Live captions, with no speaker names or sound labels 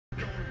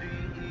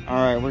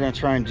Alright, we're going to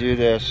try and do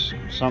this.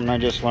 Something I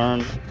just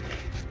learned.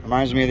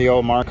 Reminds me of the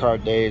old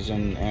Marquardt days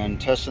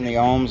and testing the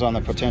ohms on the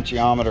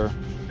potentiometer.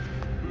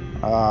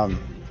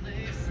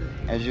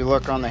 As you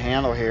look on the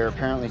handle here,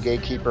 apparently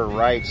Gatekeeper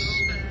writes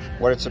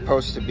what it's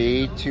supposed to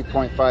be,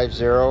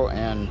 2.50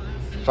 and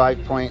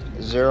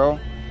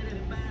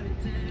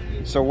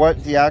 5.0. So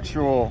what the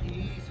actual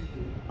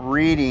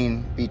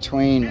reading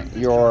between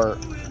your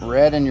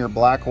red and your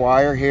black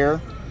wire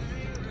here,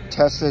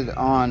 tested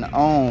on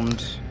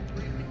ohms,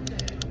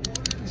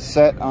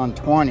 set on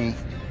 20.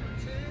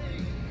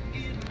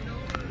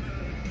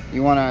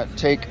 You want to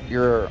take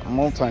your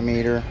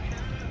multimeter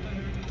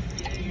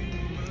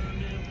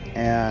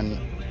and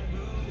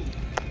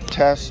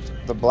test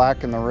the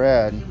black and the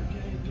red,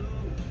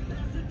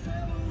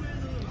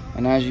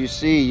 and as you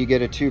see, you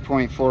get a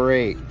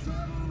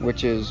 2.48,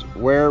 which is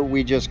where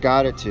we just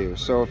got it to.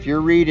 So if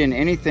you're reading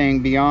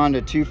anything beyond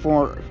a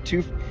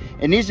 2.4,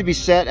 it needs to be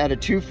set at a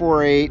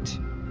 2.48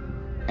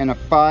 and a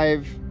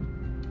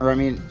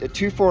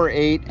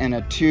 2.48 and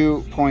a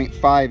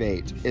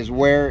 2.58 is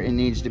where it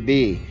needs to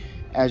be.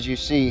 As you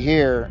see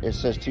here, it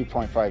says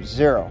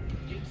 2.50.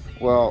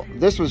 Well,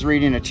 this was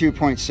reading a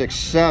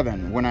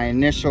 2.67 when I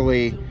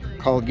initially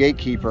called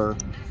Gatekeeper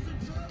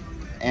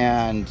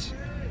and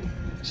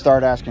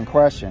started asking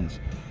questions.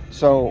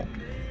 So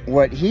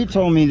what he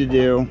told me to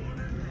do,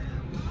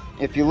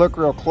 if you look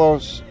real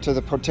close to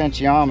the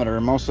potentiometer,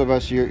 most of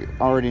us, you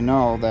already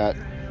know that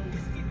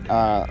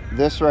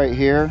this right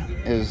here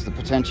is the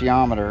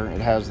potentiometer.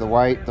 It has the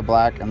white, the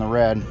black, and the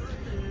red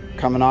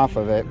coming off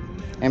of it.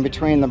 And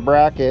between the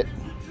bracket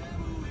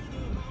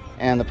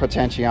and the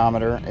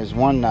potentiometer is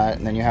one nut,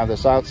 and then you have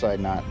this outside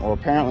nut. Well,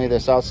 apparently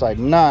this outside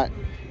nut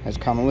has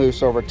come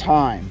loose over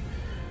time.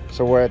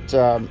 So what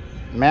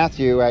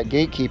Matthew at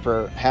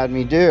Gatekeeper had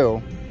me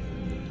do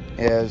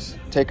is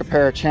take a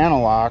pair of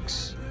channel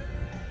locks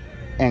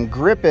and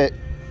grip it,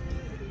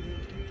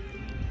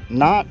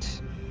 not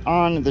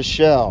on the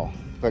shell,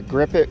 but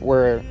grip it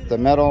where the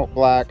metal,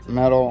 black,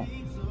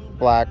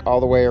 all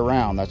the way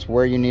around. That's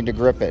where you need to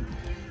grip it.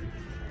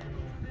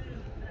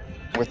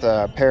 With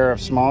a pair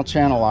of small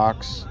channel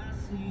locks,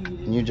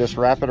 and you just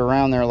wrap it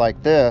around there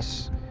like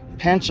this,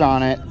 pinch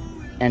on it,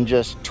 and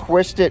just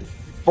twist it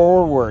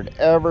forward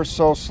ever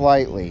so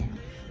slightly.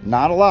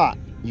 Not a lot.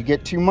 You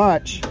get too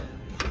much,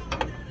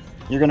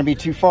 you're going to be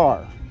too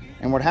far.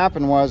 And what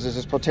happened was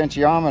this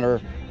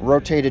potentiometer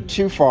rotated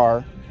too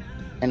far,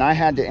 and I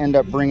had to end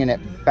up bringing it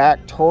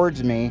back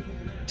towards me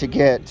to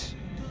get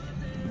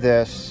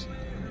this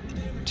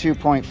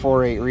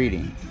 2.48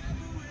 reading.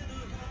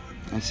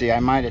 And see, I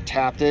might have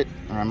tapped it,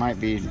 or I might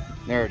be,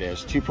 there it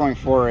is,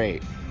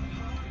 2.48.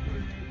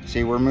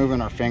 See, we're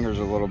moving our fingers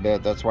a little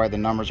bit. That's why the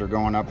numbers are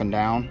going up and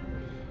down.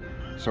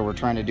 So we're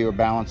trying to do a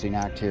balancing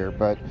act here.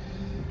 But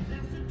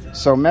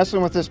so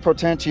messing with this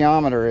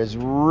potentiometer is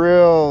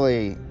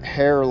really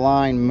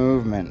hairline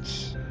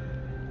movements.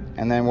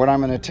 And then what I'm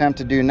going to attempt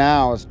to do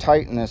now is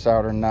tighten this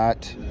outer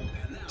nut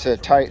to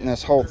tighten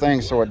this whole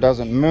thing so it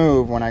doesn't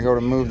move when I go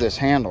to move this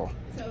handle.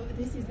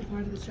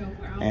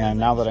 And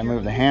now that I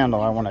move the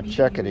handle, I want to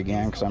check it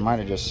again because I might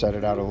have just set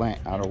it out of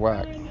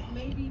whack.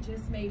 Maybe,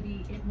 just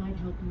maybe, it might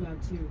help you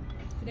out too.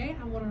 Today,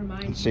 I want to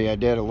remind you. See, I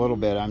did a little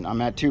bit.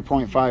 I'm at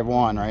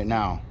 2.51 right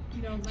now.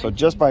 So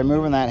just by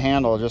moving that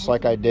handle, just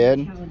like I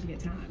did,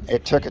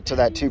 it took it to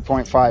that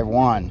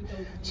 2.51.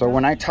 So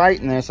when I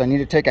tighten this, I need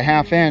to take a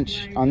 1/2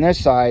 inch on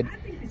this side.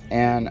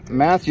 And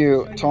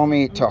Matthew told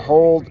me to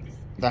hold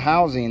the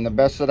housing the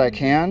best that I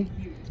can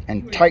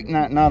and tighten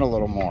that nut a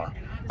little more.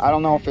 I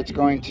don't know if it's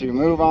going to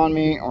move on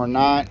me or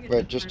not,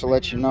 but just to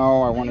let you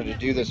know, I wanted to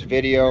do this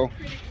video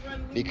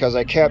because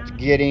I kept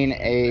getting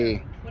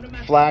a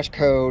flash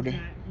code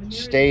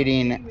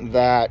stating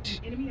that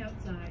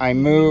I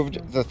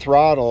moved the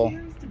throttle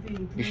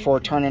before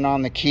turning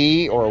on the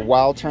key or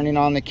while turning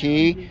on the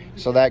key.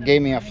 So that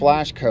gave me a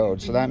flash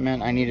code. So that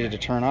meant I needed to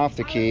turn off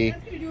the key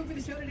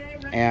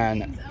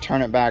and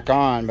turn it back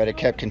on, but it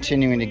kept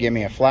continuing to give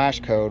me a flash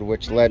code,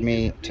 which led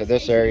me to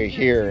this area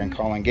here and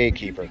calling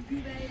Gatekeeper.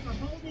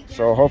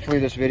 So hopefully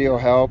this video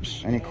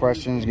helps. Any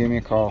questions, give me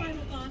a call.